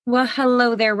Well,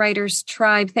 hello there, Writers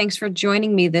Tribe. Thanks for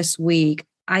joining me this week.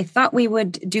 I thought we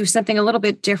would do something a little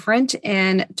bit different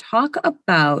and talk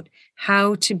about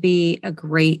how to be a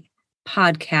great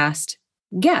podcast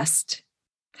guest.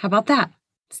 How about that?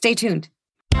 Stay tuned.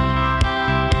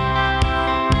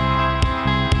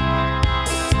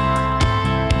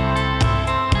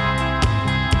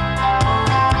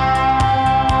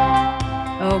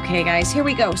 Okay, guys, here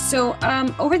we go. So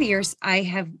over the years, I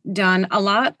have done a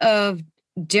lot of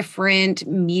different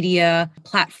media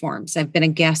platforms. I've been a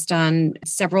guest on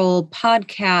several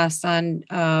podcasts, on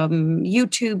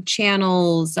YouTube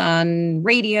channels, on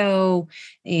radio,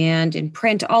 and in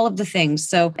print, all of the things.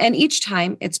 So, and each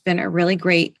time it's been a really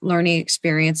great learning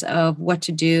experience of what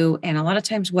to do and a lot of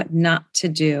times what not to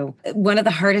do. One of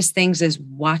the hardest things is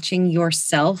watching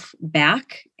yourself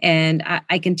back. And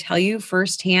I can tell you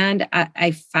firsthand,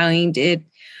 I find it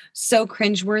so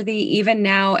cringeworthy. Even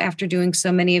now, after doing so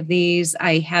many of these,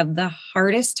 I have the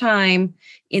hardest time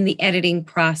in the editing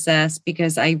process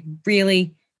because I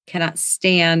really cannot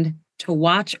stand to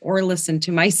watch or listen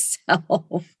to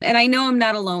myself. And I know I'm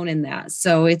not alone in that.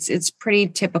 So it's pretty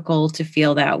typical to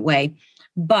feel that way.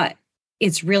 But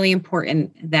it's really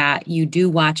important that you do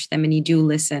watch them and you do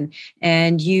listen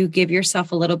and you give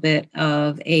yourself a little bit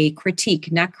of a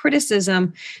critique, not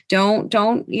criticism. Don't,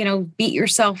 beat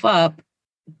yourself up,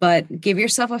 but give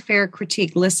yourself a fair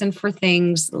critique. Listen for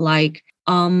things like,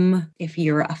 if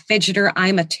you're a fidgeter,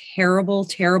 I'm a terrible,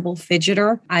 terrible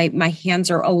fidgeter. My hands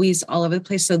are always all over the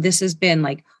place. So this has been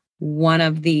like one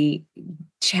of the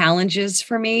challenges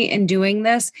for me in doing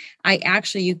this.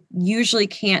 You usually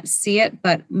can't see it,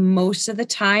 but most of the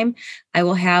time I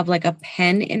will have like a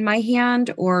pen in my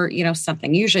hand or,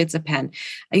 something. Usually it's a pen.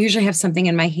 I usually have something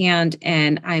in my hand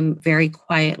and I'm very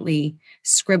quietly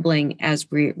scribbling as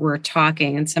we're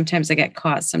talking. And sometimes I get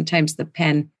caught. Sometimes the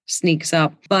pen sneaks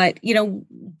up, but,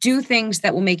 do things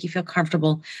that will make you feel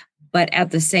comfortable, but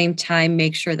at the same time,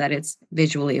 make sure that it's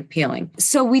visually appealing.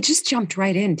 So we just jumped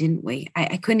right in, didn't we?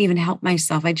 I couldn't even help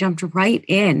myself. I jumped right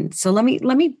in. So let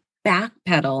me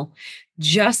backpedal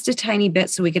just a tiny bit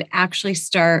so we could actually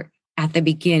start at the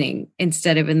beginning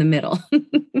instead of in the middle.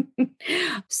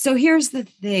 So here's the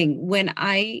thing. When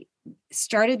I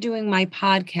started doing my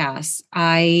podcasts,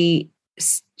 I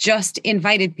just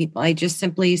invited people. I just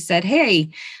simply said, hey,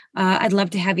 I'd love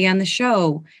to have you on the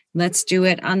show. Let's do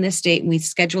it on this date. And we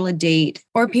schedule a date,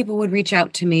 or people would reach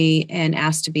out to me and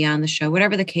ask to be on the show,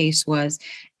 whatever the case was.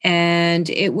 And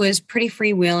it was pretty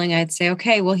freewheeling. I'd say,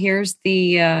 okay, well, here's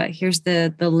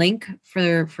the link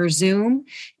for Zoom,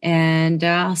 and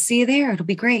I'll see you there. It'll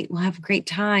be great. We'll have a great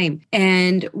time.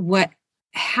 And what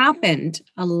happened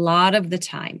a lot of the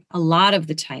time,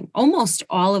 almost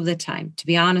all of the time, to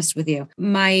be honest with you,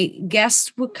 my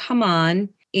guests would come on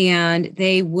and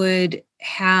they would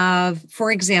have,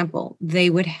 for example, they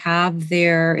would have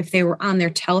if they were on their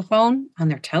telephone,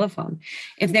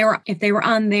 if they were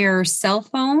on their cell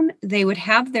phone, they would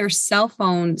have their cell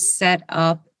phone set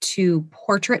up to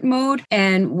portrait mode.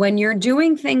 And when you're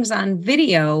doing things on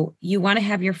video, you want to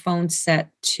have your phone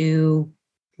set to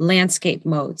landscape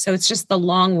mode. So it's just the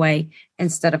long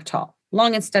instead of tall.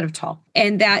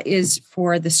 And that is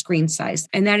for the screen size.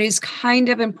 And that is kind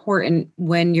of important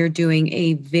when you're doing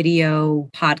a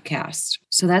video podcast.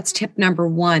 So that's tip number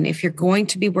one. If you're going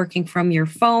to be working from your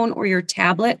phone or your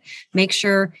tablet, make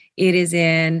sure it is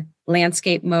in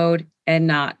landscape mode and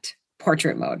not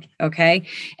portrait mode. Okay.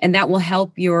 And that will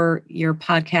help your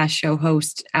podcast show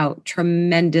host out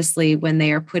tremendously when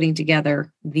they are putting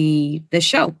together the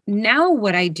show. Now,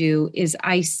 what I do is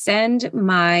I send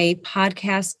my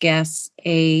podcast guests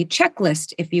a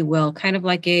checklist, if you will, kind of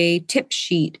like a tip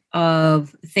sheet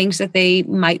of things that they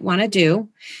might want to do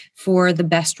for the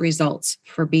best results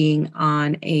for being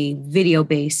on a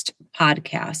video-based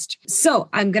podcast. So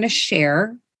I'm going to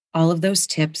share all of those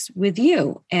tips with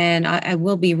you. And I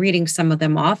will be reading some of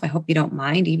them off. I hope you don't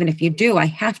mind. Even if you do, I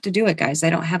have to do it, guys. I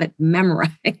don't have it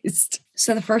memorized.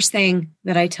 So the first thing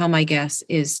that I tell my guests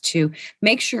is to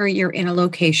make sure you're in a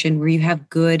location where you have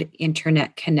good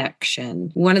internet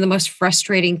connection. One of the most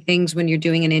frustrating things when you're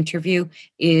doing an interview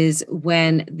is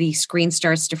when the screen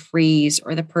starts to freeze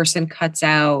or the person cuts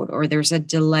out or there's a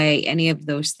delay, any of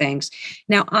those things.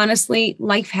 Now, honestly,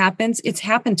 life happens. It's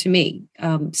happened to me.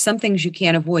 Some things you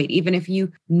can't avoid. Even if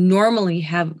you normally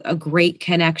have a great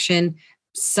connection,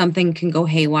 something can go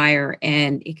haywire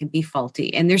and it can be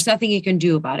faulty and there's nothing you can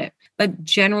do about it. But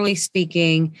generally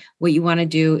speaking, what you want to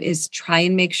do is try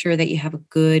and make sure that you have a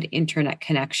good internet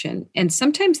connection. And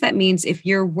sometimes that means if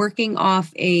you're working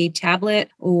off a tablet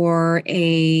or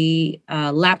a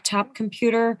laptop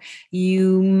computer,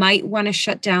 you might want to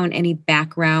shut down any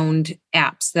background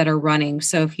apps that are running.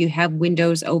 So if you have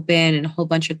Windows open and a whole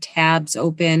bunch of tabs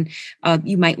open,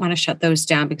 you might want to shut those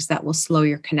down because that will slow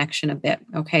your connection a bit.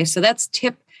 Okay, so that's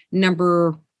tip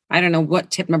number, I don't know what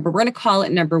tip number, we're going to call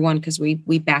it number one because we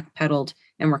backpedaled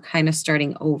and we're kind of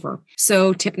starting over.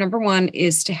 So tip number one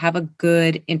is to have a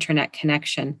good internet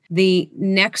connection. The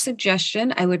next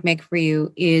suggestion I would make for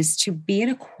you is to be in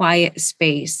a quiet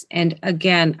space. And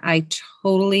again, I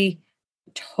totally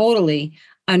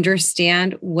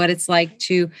understand what it's like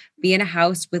to be in a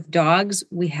house with dogs.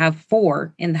 We have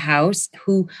 4 in the house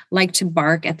who like to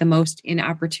bark at the most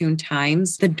inopportune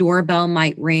times. The doorbell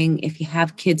might ring. If you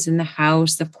have kids in the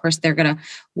house, of course, they're going to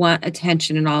want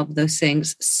attention and all of those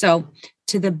things. So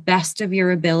to the best of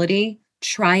your ability,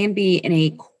 try and be in a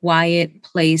quiet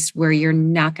place where you're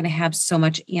not going to have so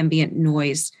much ambient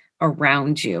noise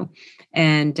around you.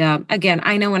 And again,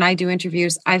 I know when I do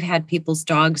interviews, I've had people's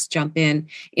dogs jump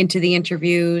into the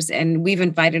interviews, and we've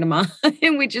invited them on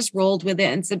and we just rolled with it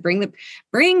and said,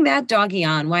 bring that doggy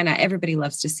on. Why not? Everybody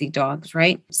loves to see dogs,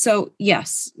 right? So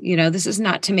yes, this is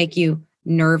not to make you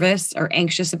nervous or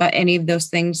anxious about any of those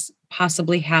things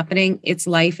possibly happening. It's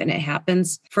life and it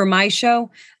happens. For my show,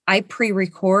 I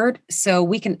pre-record so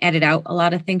we can edit out a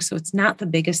lot of things. So it's not the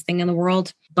biggest thing in the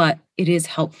world, but it is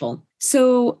helpful.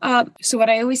 So what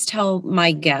I always tell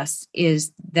my guests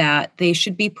is that they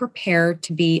should be prepared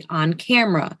to be on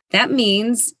camera. That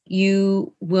means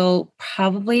you will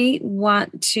probably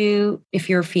want to, if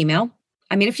you're a female,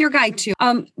 if you're a guy too,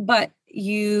 but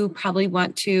you probably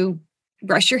want to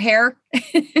brush your hair.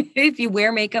 If you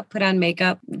wear makeup, put on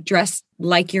makeup, dress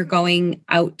like you're going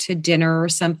out to dinner or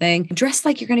something, dress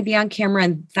like you're going to be on camera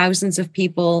and thousands of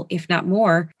people, if not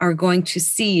more, are going to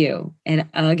see you. And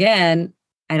again,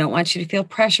 I don't want you to feel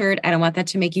pressured. I don't want that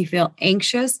to make you feel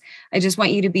anxious. I just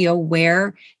want you to be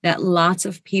aware that lots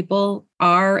of people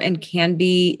are and can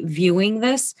be viewing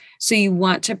this. So you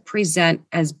want to present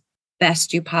as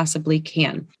best you possibly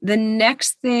can. The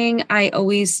next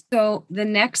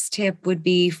tip would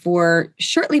be for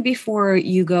shortly before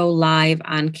you go live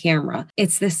on camera.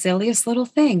 It's the silliest little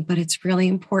thing, but it's really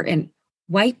important.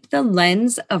 Wipe the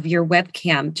lens of your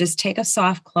webcam. Just take a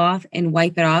soft cloth and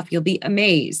wipe it off. You'll be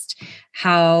amazed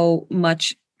how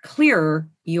much clearer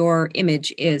your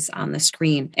image is on the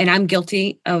screen. And I'm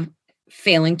guilty of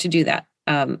failing to do that.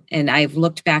 And I've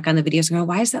looked back on the videos and go,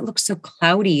 why does that look so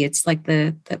cloudy? It's like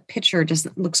the picture just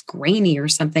looks grainy or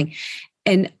something.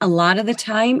 And a lot of the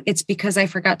time it's because I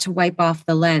forgot to wipe off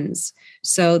the lens.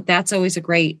 So that's always a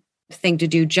great thing to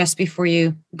do just before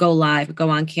you go live, go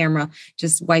on camera.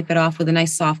 Just wipe it off with a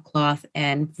nice soft cloth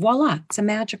and voila, it's a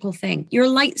magical thing. Your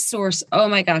light source. Oh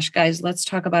my gosh, guys, let's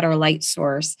talk about our light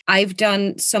source. I've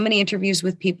done so many interviews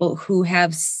with people who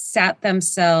have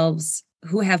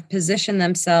positioned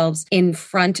themselves in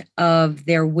front of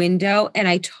their window. And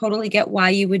I totally get why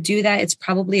you would do that. It's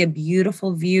probably a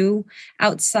beautiful view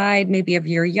outside, maybe of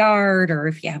your yard, or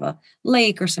if you have a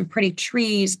lake or some pretty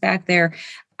trees back there.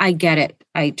 I get it.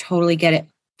 I totally get it.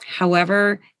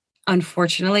 However,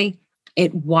 unfortunately,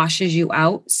 it washes you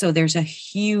out. So there's a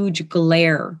huge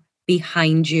glare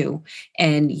behind you,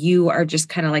 and you are just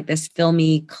kind of like this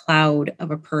filmy cloud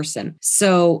of a person.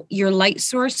 So your light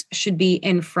source should be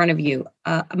in front of you.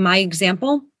 My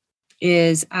example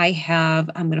is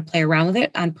I'm going to play around with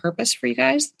it on purpose for you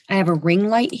guys. I have a ring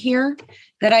light here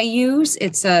that I use.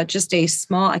 It's just a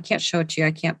small, I can't show it to you.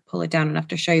 I can't pull it down enough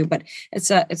to show you, but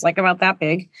it's like about that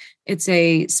big. It's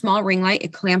a small ring light.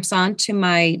 It clamps onto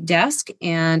my desk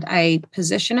and I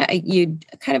position it. You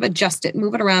kind of adjust it,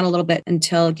 move it around a little bit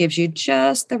until it gives you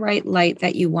just the right light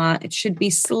that you want. It should be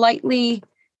slightly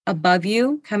above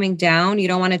you coming down. You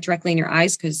don't want it directly in your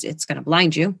eyes because it's going to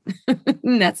blind you.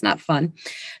 That's not fun.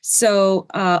 So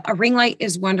a ring light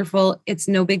is wonderful. It's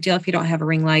no big deal if you don't have a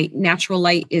ring light. Natural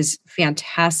light is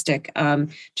fantastic.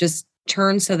 Just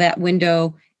turn so that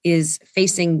window is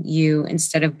facing you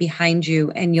instead of behind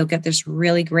you, and you'll get this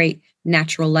really great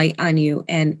natural light on you.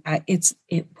 And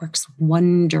it works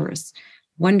wonders.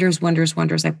 Wonders, wonders,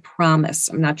 wonders. I promise.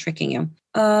 I'm not tricking you.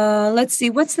 Let's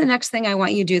see. What's the next thing I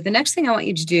want you to do? The next thing I want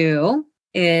you to do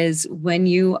is when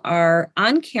you are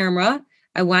on camera,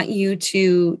 I want you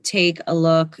to take a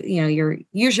look.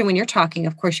 Usually when you're talking,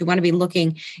 of course, you want to be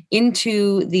looking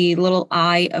into the little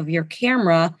eye of your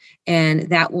camera, and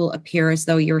that will appear as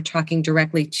though you're talking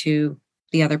directly to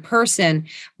the other person.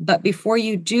 But before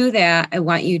you do that, I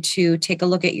want you to take a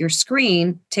look at your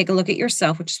screen, take a look at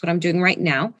yourself, which is what I'm doing right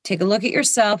now. Take a look at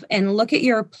yourself and look at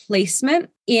your placement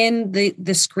in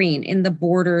the screen, in the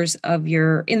borders of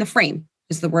in the frame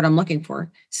is the word I'm looking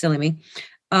for. Silly me.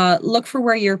 Look for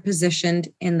where you're positioned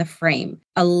in the frame.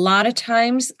 A lot of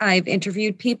times I've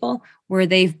interviewed people where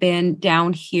they've been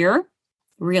down here,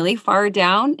 really far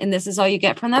down, and this is all you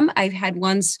get from them. I've had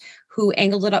ones who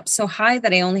angled it up so high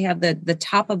that I only have the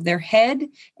top of their head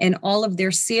and all of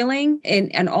their ceiling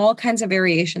and all kinds of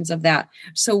variations of that.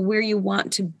 So where you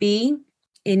want to be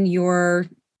in your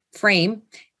frame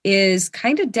is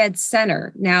kind of dead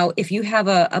center. Now, if you have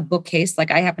a bookcase, like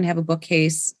I happen to have a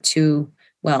bookcase to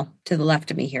the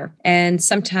left of me here. And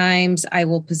sometimes I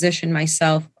will position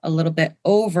myself a little bit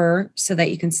over so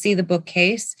that you can see the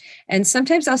bookcase. And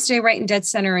sometimes I'll stay right in dead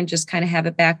center and just kind of have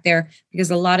it back there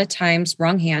because a lot of times,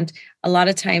 wrong hand, a lot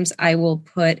of times I will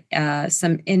put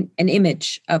an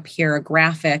image up here, a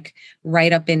graphic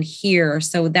right up in here.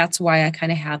 So that's why I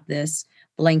kind of have this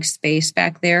blank space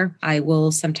back there. I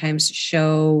will sometimes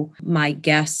show my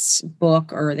guest's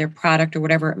book or their product or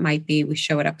whatever it might be. We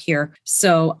show it up here.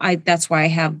 So that's why I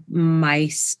have my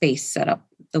space set up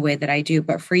the way that I do.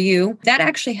 But for you, that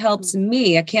actually helps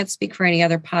me. I can't speak for any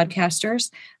other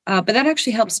podcasters, but that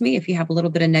actually helps me if you have a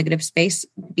little bit of negative space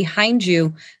behind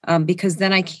you, because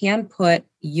then I can put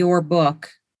your book,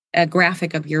 a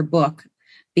graphic of your book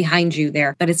behind you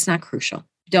there, but it's not crucial.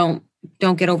 Don't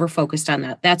get over focused on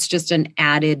that. That's just an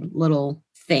added little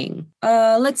thing.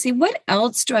 Let's see. What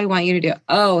else do I want you to do?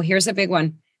 Oh, here's a big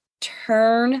one.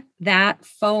 Turn that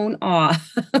phone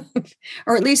off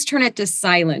or at least turn it to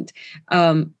silent.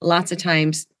 Lots of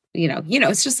times,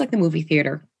 it's just like the movie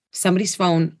theater. Somebody's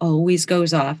phone always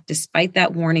goes off despite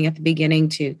that warning at the beginning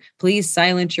to please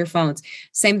silence your phones.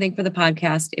 Same thing for the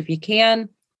podcast. If you can,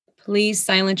 please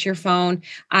silence your phone.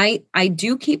 I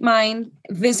do keep mine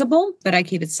visible, but I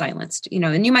keep it silenced,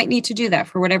 and you might need to do that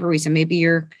for whatever reason. Maybe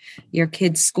your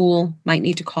kid's school might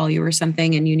need to call you or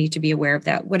something, and you need to be aware of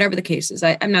that, whatever the case is.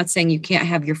 I'm not saying you can't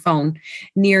have your phone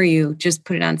near you. Just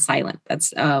put it on silent.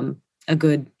 That's a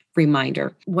good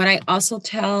reminder. What I also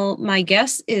tell my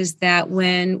guests is that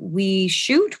when we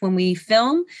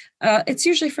film, it's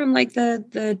usually from like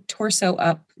the torso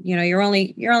up, you're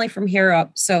only from here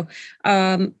up. So,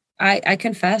 I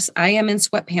confess I am in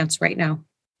sweatpants right now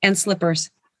and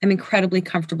slippers. I'm incredibly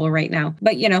comfortable right now,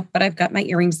 but I've got my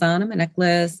earrings on and my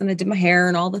necklace and I did my hair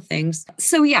and all the things.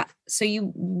 So yeah, so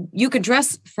you could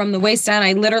dress from the waist down.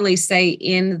 I literally say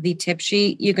in the tip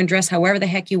sheet, you can dress however the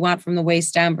heck you want from the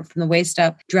waist down, but from the waist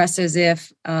up, dress as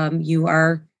if you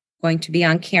are going to be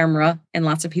on camera and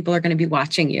lots of people are going to be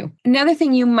watching you. Another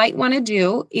thing you might want to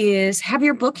do is have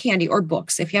your book handy, or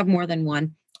books if you have more than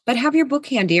one. But have your book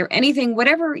handy or anything,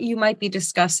 whatever you might be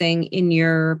discussing in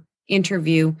your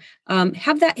interview,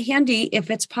 have that handy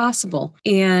if it's possible.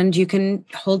 And you can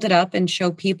hold it up and show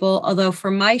people. Although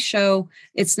for my show,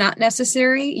 it's not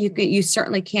necessary. You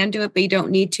certainly can do it, but you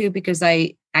don't need to because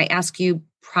I ask you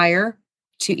prior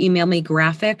to email me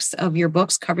graphics of your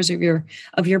books, covers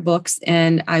of your books,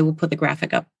 and I will put the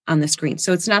graphic up on the screen.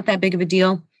 So it's not that big of a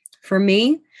deal for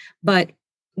me, but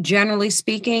generally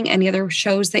speaking, any other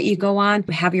shows that you go on,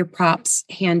 have your props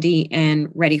handy and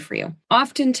ready for you.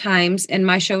 Oftentimes, and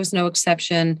my show is no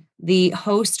exception, the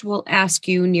host will ask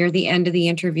you near the end of the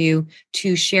interview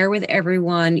to share with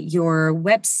everyone your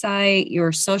website,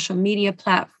 your social media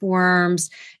platforms,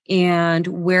 and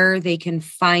where they can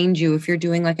find you if you're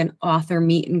doing like an author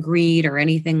meet and greet or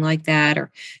anything like that,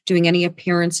 or doing any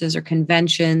appearances or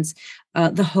conventions.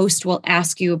 The host will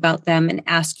ask you about them and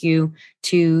ask you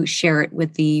to share it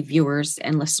with the viewers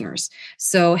and listeners.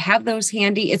 So have those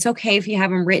handy. It's okay if you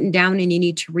have them written down and you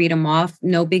need to read them off.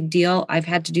 No big deal. I've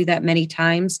had to do that many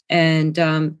times. And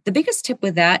the biggest tip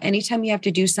with that, anytime you have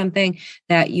to do something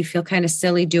that you feel kind of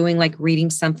silly doing, like reading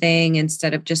something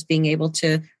instead of just being able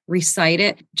to recite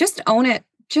it, just own it.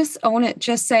 Just own it.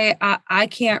 Just say, I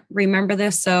can't remember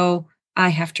this, so I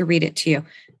have to read it to you.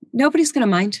 Nobody's going to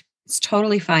mind. It's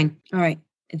totally fine. All right.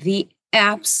 The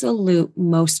absolute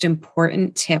most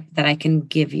important tip that I can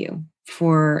give you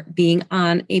for being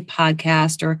on a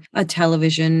podcast or a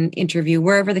television interview,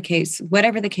 whatever the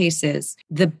case is,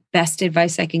 the best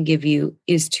advice I can give you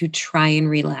is to try and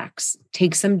relax.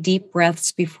 Take some deep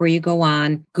breaths before you go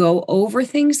on. Go over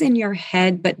things in your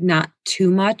head, but not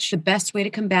too much. The best way to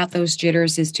combat those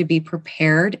jitters is to be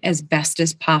prepared as best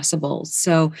as possible.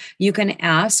 So you can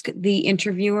ask the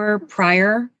interviewer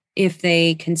prior if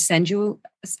they can send you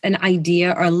an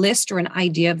idea or a list or an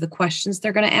idea of the questions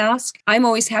they're going to ask. I'm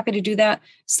always happy to do that.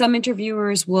 Some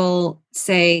interviewers will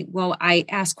say, well, I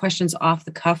ask questions off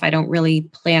the cuff. I don't really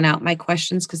plan out my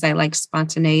questions because I like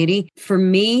spontaneity. For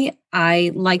me,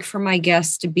 I like for my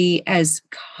guests to be as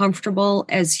comfortable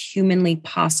as humanly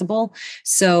possible.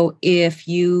 So if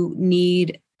you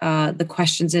need the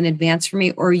questions in advance for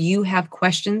me, or you have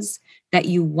questions that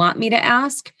you want me to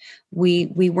ask, we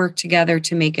work together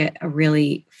to make it a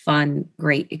really fun,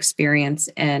 great experience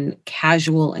and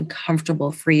casual and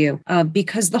comfortable for you.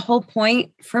 Because the whole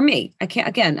point for me, I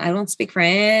don't speak for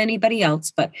anybody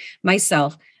else, but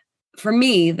myself, for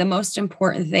me, the most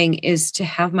important thing is to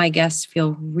have my guests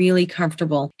feel really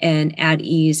comfortable and at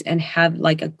ease and have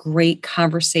like a great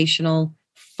conversational,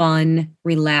 fun,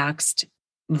 relaxed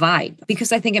vibe,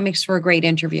 because I think it makes for a great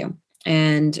interview.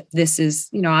 And this is,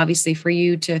 obviously for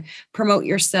you to promote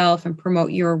yourself and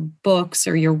promote your books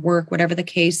or your work, whatever the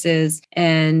case is.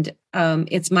 And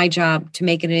it's my job to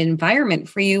make it an environment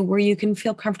for you where you can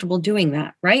feel comfortable doing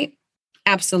that, right?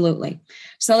 Absolutely.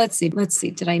 So let's see.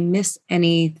 Did I miss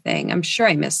anything? I'm sure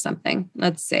I missed something.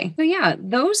 Let's see. So yeah,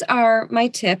 those are my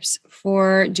tips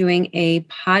for doing a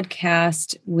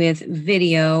podcast with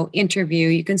video interview.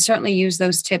 You can certainly use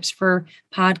those tips for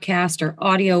podcast or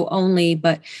audio only,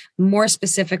 but more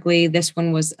specifically, this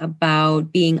one was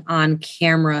about being on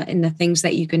camera and the things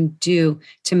that you can do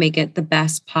to make it the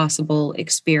best possible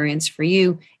experience for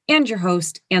you and your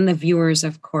host and the viewers,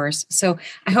 of course. So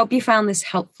I hope you found this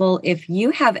helpful. If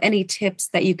you have any tips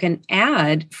that you can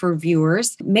add for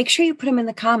viewers, make sure you put them in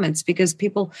the comments, because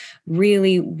people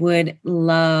really would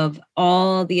love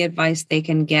all the advice they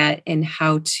can get in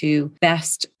how to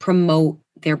best promote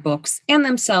their books and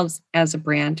themselves as a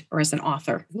brand or as an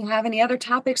author. If you have any other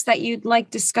topics that you'd like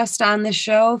discussed on the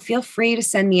show, feel free to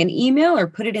send me an email or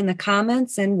put it in the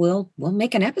comments and we'll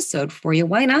make an episode for you.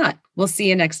 Why not? We'll see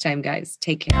you next time, guys.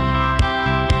 Take care.